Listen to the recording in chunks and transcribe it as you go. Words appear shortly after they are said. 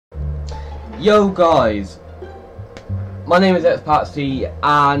Yo guys, my name is XPatsy,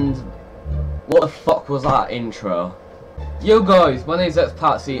 and what the fuck was that intro? Yo guys, my name is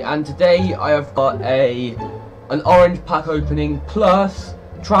XPatsy, and today I have got an orange pack opening, plus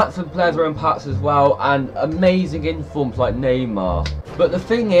transfer players are in packs as well, and amazing informs like Neymar. But the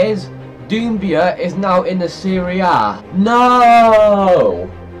thing is, Doumbia is now in the Serie A. No!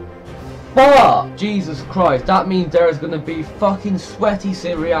 But Jesus Christ, that means there is going to be fucking sweaty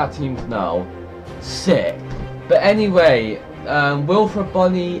Serie A teams now. Sick. But anyway, Wilfred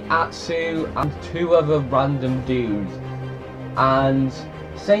Bonny, Atsu, and two other random dudes. And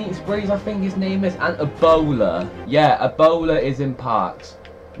Sainsbury's, I think his name is, and Ebola. Yeah, Ebola is in packs.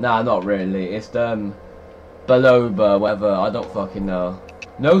 Nah, not really. It's Baloba, whatever. I don't fucking know.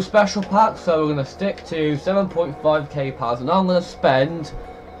 No special packs, so we're going to stick to 7.5k packs, and I'm going to spend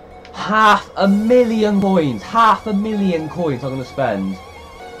 $500,000 coins. $500,000 coins I'm going to spend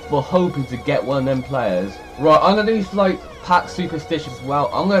for hoping to get one of them players. Right, I'm going to do like pack superstitious as well.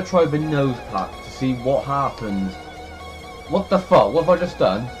 I'm going to try the nose pack to see what happens. What the fuck? What have I just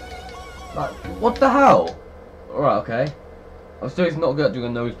done? Like, what the hell? Alright, okay. I'm seriously not good at doing a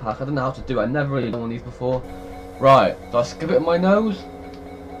nose pack. I don't know how to do it. I've never really done one of these before. Right, do I skip it in my nose?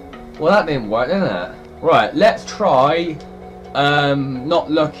 Well, that didn't work, didn't it? Right, let's try not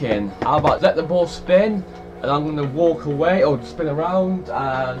looking. How about let the ball spin, and I'm gonna walk away or spin around,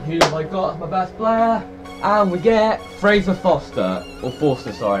 and who have I got as my best player? And we get Fraser Foster, or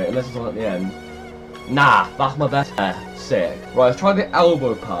Forster, sorry, unless it's on at the end. Nah, that's my best player. Sick. Right, let's try the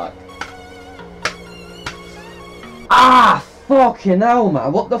elbow pack. Ah, fucking hell,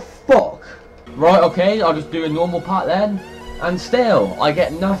 man, what the fuck? Right, okay, I'll just do a normal pack then, and still, I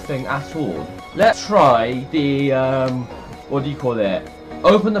get nothing at all. Let's try the, what do you call it?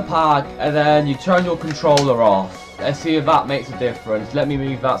 Open the pack, and then you turn your controller off. Let's see if that makes a difference. Let me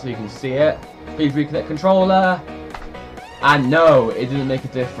move that so you can see it. Please reconnect controller. And no, it didn't make a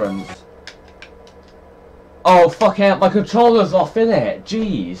difference. Oh, fuck it, my controller's off, innit?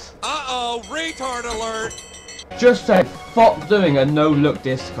 Jeez. Uh-oh, retard alert! Just said, fuck doing a no-look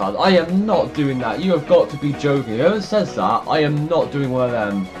discard. I am not doing that. You have got to be joking. Whoever says that, I am not doing one of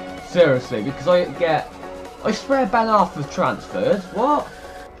them. Seriously, because I swear Ben Arthur's transferred. What?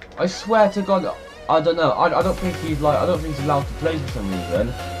 I swear to God, I don't know. I don't think he's allowed to play for some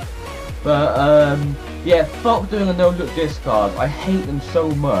reason. But yeah, fuck doing a no-look discard. I hate them so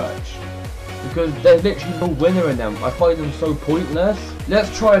much because there's literally no winner in them. I find them so pointless.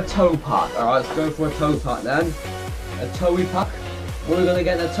 Let's try a toe pack. Alright, let's go for a toe pack then. A toey pack. What are we gonna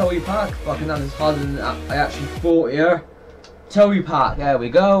get in a toey pack? Fucking that is harder than I actually thought here. Toey pack. There we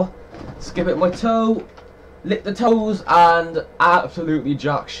go. Skip it my toe. Lick the toes, and absolutely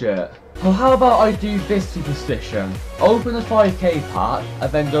jack shit. Well, how about I do this superstition? Open a 5k pack,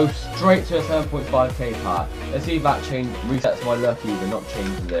 and then go straight to a 7.5k pack. Let's see if that resets my luck even, not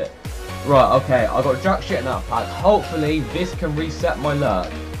changes it. Right, okay, I got jack shit in that pack. Hopefully, this can reset my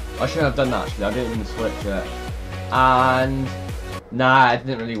luck. I shouldn't have done that actually, I didn't even switch it. And nah, it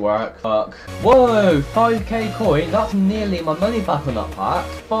didn't really work. Fuck. Whoa, 5k coins, that's nearly my money back on that pack.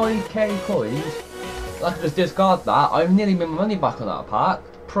 5k coins. I could just discard that. I've nearly made my money back on that pack.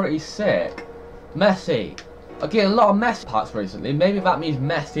 Pretty sick. Messi. I get a lot of Messi packs recently. Maybe that means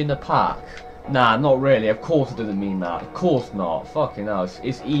Messi in the pack. Nah, not really. Of course it doesn't mean that. Of course not. Fucking hell.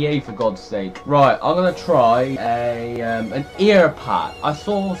 It's EA for God's sake. Right, I'm gonna try an ear pack. I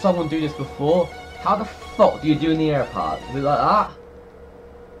saw someone do this before. How the fuck do you do an ear pack? Is it like that?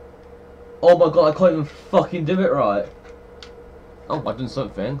 Oh my god, I can't even fucking do it right. Oh, I've done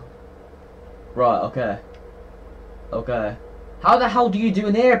something. Right, okay. Okay. How the hell do you do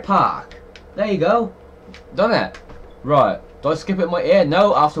an ear pack? There you go. Done it. Right. Do I skip it in my ear?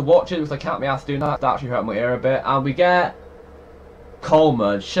 No, I have to watch it because I can't be asked doing that. That actually hurt my ear a bit. And we get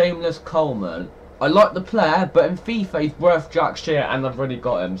Coleman. Shameless Coleman. I like the player, but in FIFA he's worth jack shit, and I've already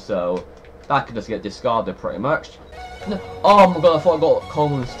got him, so that could just get discarded pretty much. No. Oh my god, I thought I got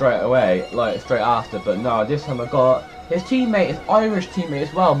Coleman straight away, like straight after, but no, this time I got his teammate, his Irish teammate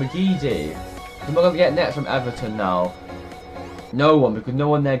as well, McGeady. Am I going to get next from Everton now? No one, because no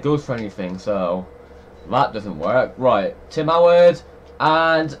one there goes for anything, so that doesn't work. Right, Tim Howard,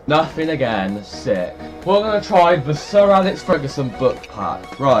 and nothing again. Sick. We're going to try the Sir Alex Ferguson book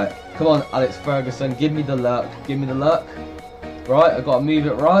pack. Right, come on, Alex Ferguson, give me the luck. Give me the luck. Right, I've got to move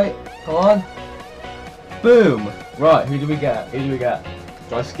it right. Come on. Boom. Right, who do we get? Who do we get?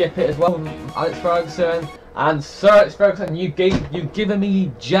 Do I skip it as well? Alex Ferguson. And Sir Alex Ferguson, you've given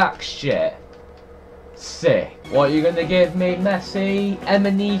me jack shit. Sick. What are you going to give me? Messi,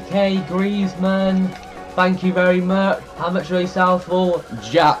 Emenike, Griezmann. Thank you very much. How much do they sell for?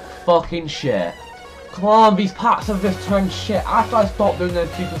 Jack fucking shit. Come on, these packs have just turned shit. After I stopped doing those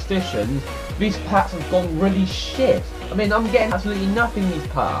superstitions, these packs have gone really shit. I mean, I'm getting absolutely nothing in these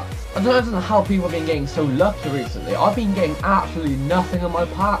packs. I don't know how people have been getting so lucky recently. I've been getting absolutely nothing on my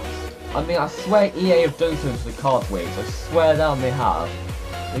packs. I mean, I swear EA have done something to the card weights. I swear down they have.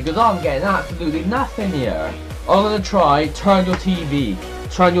 Because I'm getting absolutely nothing here. I'm gonna try turn your TV.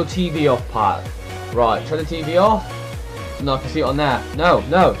 Turn your TV off pack. Right, turn the TV off. No, I can see it on there. No,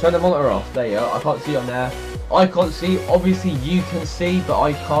 turn the monitor off. There you go. I can't see it on there. I can't see. Obviously you can see, but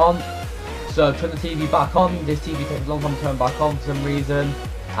I can't. So turn the TV back on. This TV takes a long time to turn back on for some reason.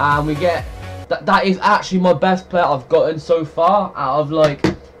 And we get... That is actually my best player I've gotten so far. Out of like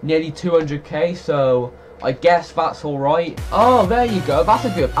nearly 200k. So I guess that's alright. Oh, there you go. That's a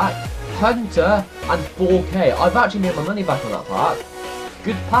good pack. Hunter and 4k. I've actually made my money back on that pack.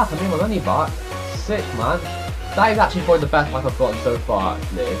 Good pack. I made my money back. Sick, man. That is actually probably the best pack I've gotten so far,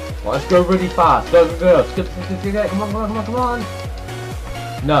 actually. Right, let's go really fast. Go. Skip. Come on.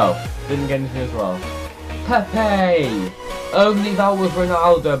 No, didn't get anything as well. Pepe. Only that was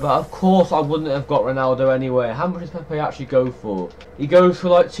Ronaldo, but of course I wouldn't have got Ronaldo anyway. How much does Pepe actually go for? He goes for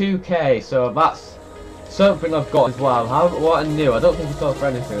like 2k, so that's something I've got as well. What a new. I don't think he sells for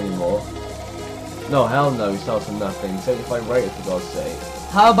anything anymore. No, hell no, he sells for nothing. 75 rated for God's sake.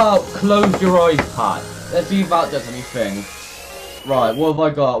 How about close your eyes pack? Let's see if that does anything. Right, what have I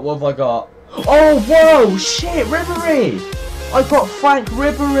got? Oh, whoa! Shit, Ribery! I got Frank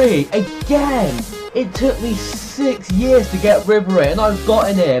Ribery! Again! It took me 6 years to get Ribery, and I've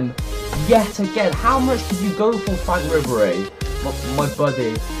gotten him yet again. How much did you go for Frank Ribery? My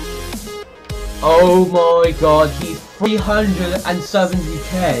buddy. Oh my god, he's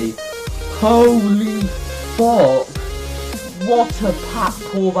 370k. Holy fuck! What a pack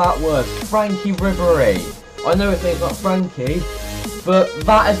pull that was. Frankie Ribery. I know it's not Frankie, but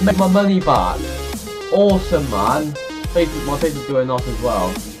that has made my money back. Awesome, man. My face is going off as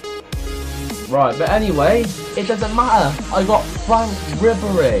well. Right, but anyway, it doesn't matter. I got Frank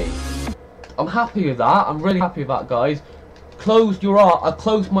Ribery. I'm happy with that. I'm really happy with that, guys. Closed your eye. I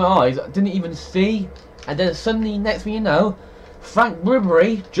closed my eyes. I didn't even see. And then suddenly, next thing you know, Frank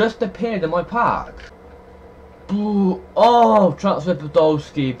Ribery just appeared in my pack. Ooh, oh, transfer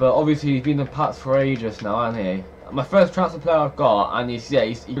Podolski, but obviously he's been in packs for ages now, hasn't he? My first transfer player I've got, and he's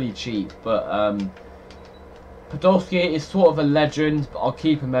really cheap, but Podolski is sort of a legend, but I'll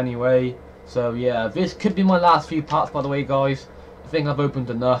keep him anyway. So yeah, this could be my last few packs, by the way, guys. I think I've opened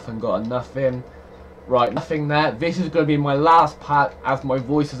enough and got enough in. Right, nothing there. This is going to be my last pack, as my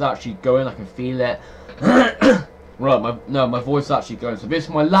voice is actually going. I can feel it. Right, my voice is actually going. So this is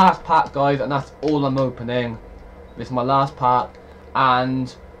my last pack, guys, and that's all I'm opening. This is my last pack,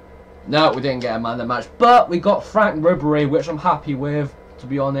 and no, we didn't get a man of the match, but we got Frank Ribery, which I'm happy with, to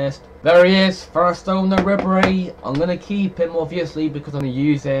be honest. There he is, first owner Ribery. I'm gonna keep him, obviously, because I'm gonna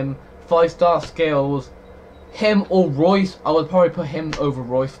use him. 5-star skills. Him or Royce. I would probably put him over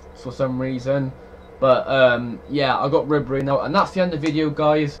Royce for some reason. But yeah, I got Ribery now, and that's the end of the video,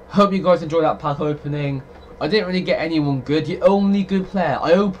 guys. Hope you guys enjoyed that pack opening. I didn't really get anyone good. The only good player,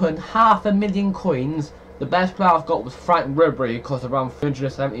 I opened 500,000 coins. The best player I've got was Frank Ribery, it cost around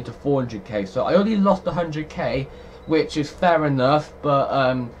 370 to 400k. So I only lost 100k, which is fair enough.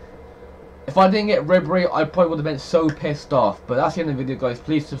 But if I didn't get Ribery, I probably would have been so pissed off. But that's the end of the video, guys.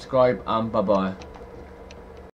 Please subscribe, and bye bye.